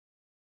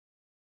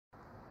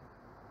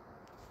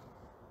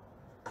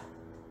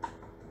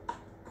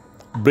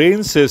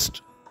Brain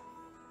cyst.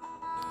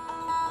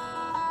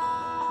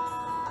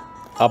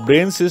 A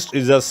brain cyst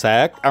is a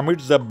sac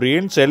amidst the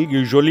brain cell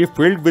usually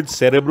filled with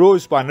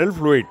cerebrospinal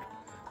fluid.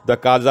 The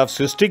cause of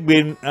cystic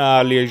brain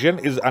lesion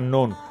is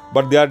unknown,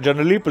 but they are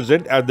generally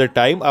present at the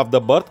time of the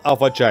birth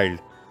of a child.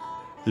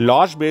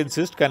 Large brain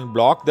cyst can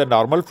block the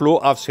normal flow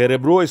of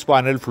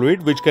cerebrospinal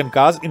fluid, which can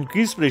cause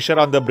increased pressure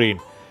on the brain.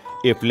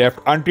 If left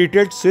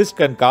untreated, cyst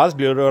can cause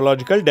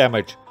neurological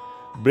damage.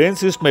 Brain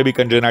cyst may be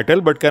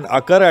congenital but can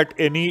occur at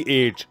any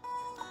age.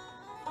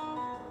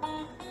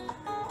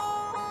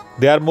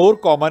 They are more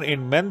common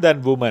in men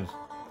than women.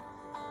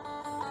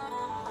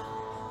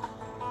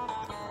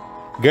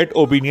 Get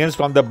opinions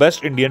from the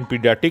best Indian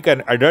pediatric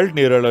and adult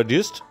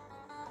neurologist.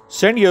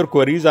 Send your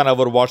queries on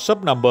our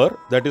WhatsApp number,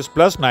 that is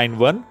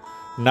 +91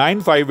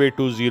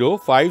 95820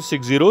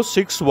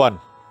 56061.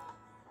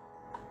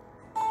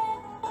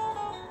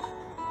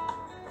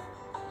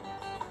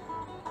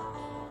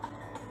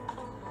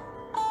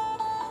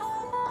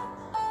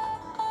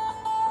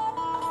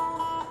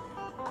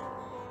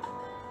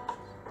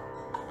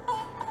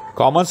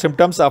 Common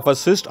symptoms of a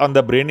cyst on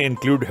the brain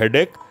include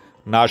headache,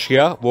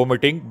 nausea,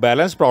 vomiting,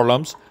 balance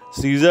problems,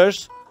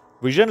 seizures,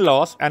 vision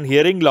loss, and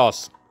hearing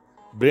loss.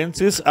 Brain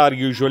cysts are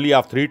usually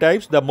of three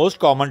types. The most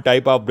common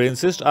type of brain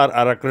cysts are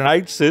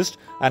arachnoid cysts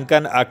and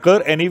can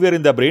occur anywhere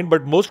in the brain,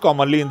 but most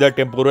commonly in the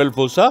temporal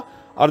fossa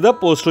or the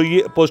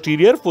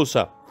posterior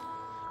fossa.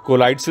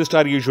 Colloid cysts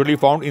are usually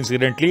found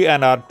incidentally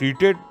and are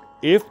treated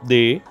if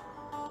they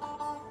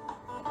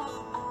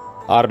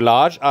are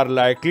large, are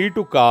likely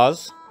to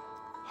cause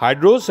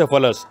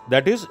hydrocephalus,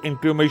 that is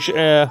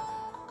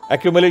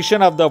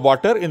accumulation of the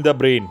water in the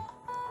brain.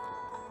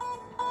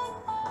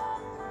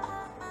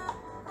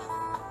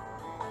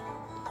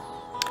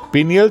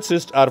 Pineal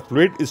cysts are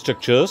fluid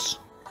structures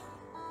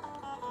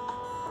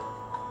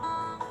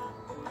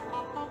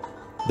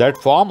that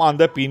form on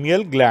the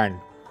pineal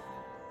gland.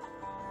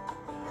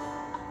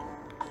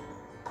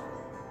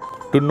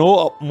 To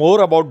know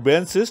more about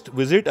brain cyst,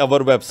 visit our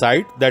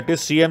website, that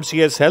is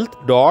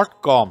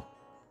cmcshealth.com.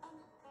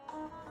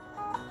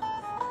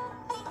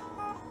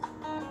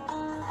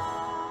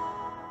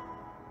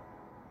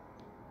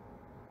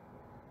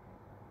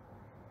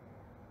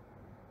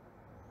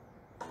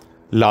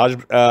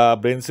 Large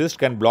brain cyst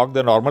can block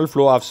the normal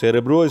flow of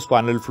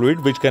cerebrospinal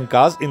fluid, which can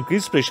cause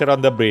increased pressure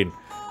on the brain.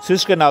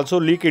 Cyst can also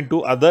leak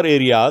into other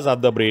areas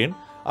of the brain,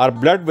 or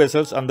blood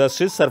vessels on the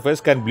cyst surface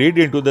can bleed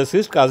into the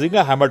cyst, causing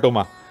a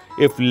hematoma.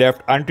 If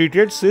left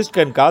untreated, cyst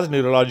can cause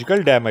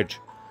neurological damage.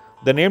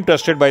 The name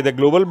trusted by the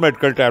global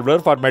medical traveler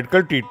for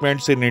medical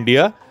treatments in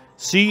India,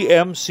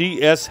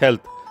 CMCS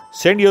Health.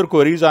 Send your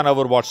queries on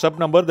our WhatsApp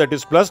number, that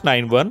is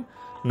 +91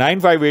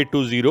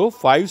 95820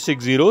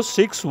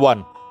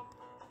 56061.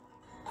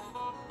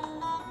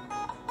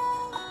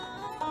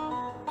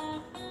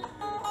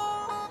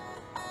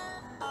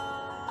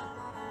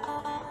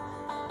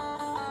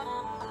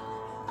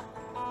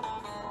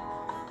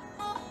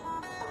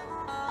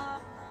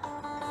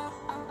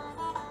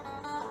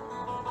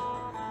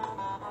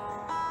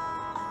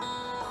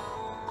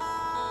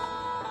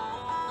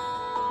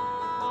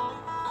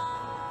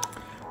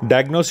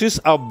 Diagnosis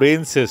of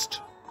brain cyst.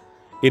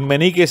 In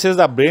many cases,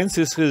 a brain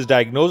cyst is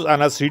diagnosed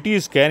on a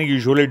CT scan,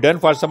 usually done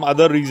for some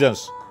other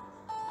reasons.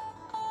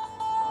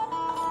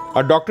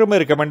 A doctor may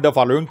recommend the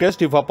following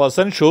test if a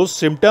person shows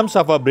symptoms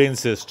of a brain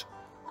cyst.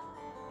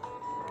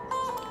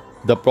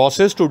 The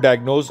process to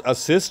diagnose a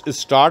cyst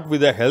starts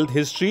with a health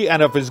history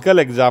and a physical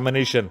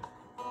examination.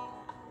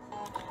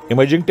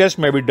 Imaging tests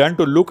may be done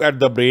to look at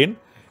the brain.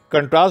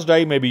 Contrast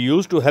dye may be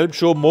used to help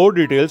show more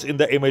details in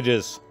the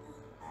images.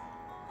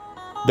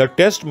 The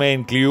test may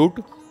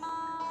include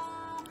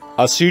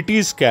a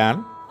CT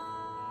scan,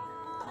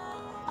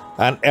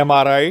 an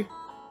MRI.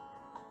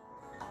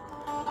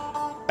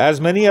 As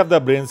many of the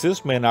brain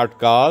cysts may not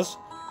cause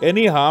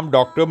any harm,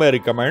 doctor may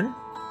recommend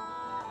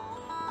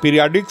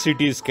periodic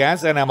CT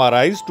scans and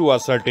MRIs to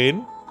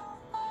ascertain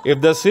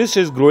if the cyst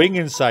is growing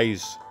in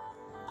size.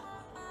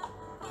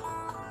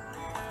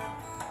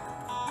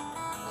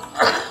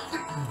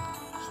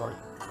 Sorry.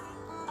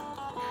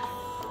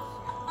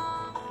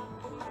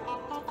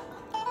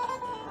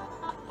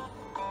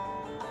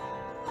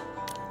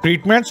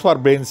 Treatments for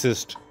brain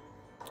cyst.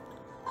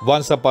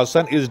 Once a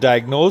person is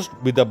diagnosed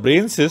with a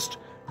brain cyst,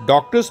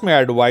 doctors may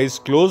advise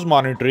close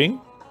monitoring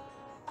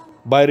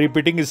by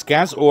repeating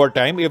scans over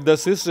time if the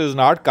cyst is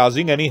not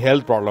causing any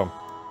health problem.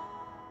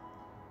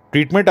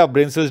 Treatment of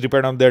brain cysts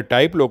depend on their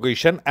type,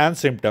 location, and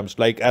symptoms.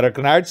 Like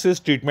arachnoid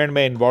cyst, treatment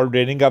may involve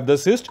draining of the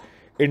cyst,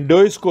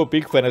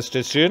 endoscopic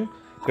fenestration,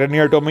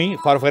 craniotomy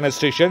for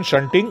fenestration,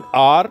 shunting,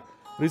 or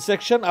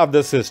resection of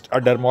the cyst.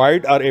 A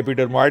dermoid or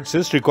epidermoid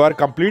cyst require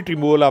complete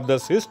removal of the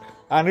cyst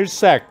and its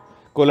sac.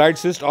 Colloid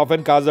cysts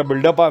often cause a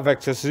buildup of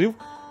excessive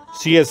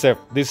CSF.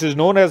 This is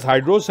known as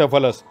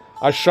hydrocephalus.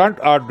 A shunt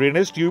or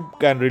drainage tube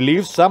can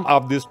relieve some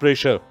of this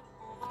pressure.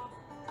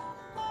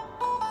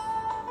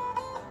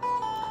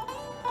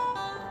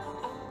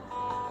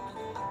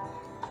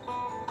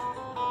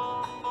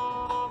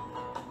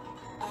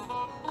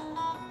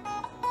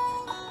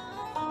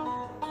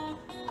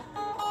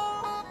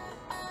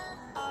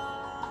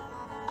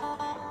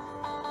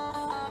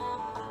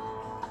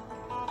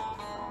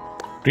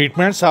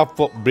 Treatments of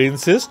brain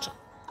cyst.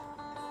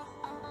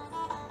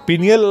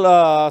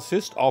 Pineal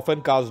cysts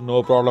often cause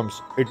no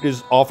problems. It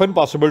is often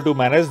possible to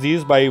manage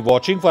these by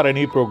watching for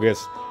any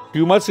progress.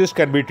 Tumor cysts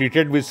can be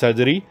treated with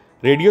surgery,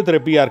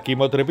 radiotherapy or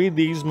chemotherapy.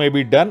 These may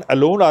be done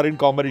alone or in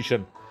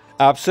combination.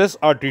 Abscess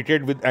are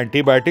treated with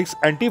antibiotics,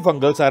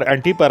 antifungals or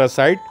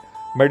antiparasite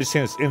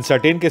medicines. In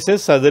certain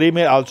cases, surgery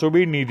may also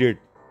be needed.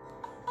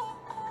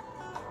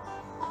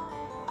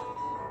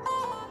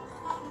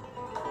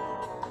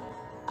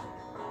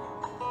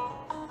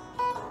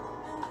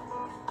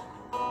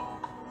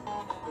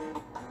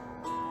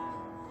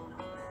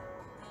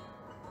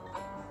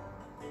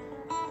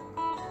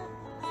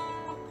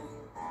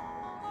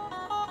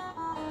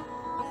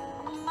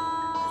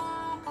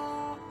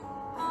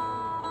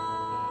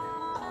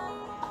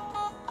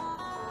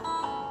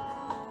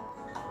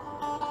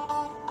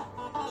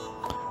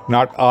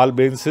 Not all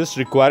brain cysts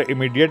require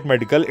immediate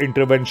medical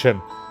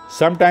intervention.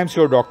 Sometimes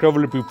your doctor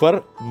will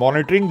prefer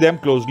monitoring them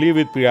closely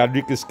with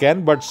periodic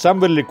scan, but some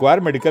will require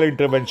medical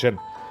intervention.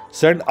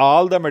 Send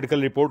all the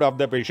medical report of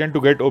the patient to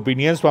get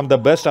opinions from the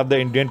best of the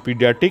Indian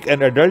pediatric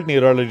and adult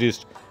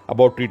neurologist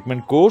about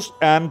treatment course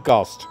and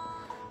cost.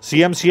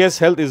 CMCS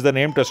Health is the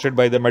name trusted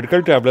by the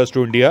medical travelers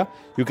to India.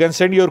 You can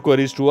send your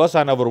queries to us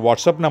on our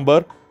WhatsApp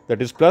number,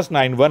 that is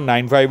 +91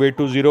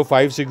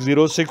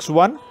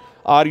 95820566061,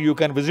 or you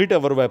can visit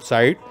our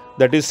website,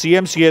 that is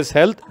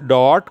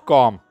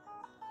cmcshealth.com.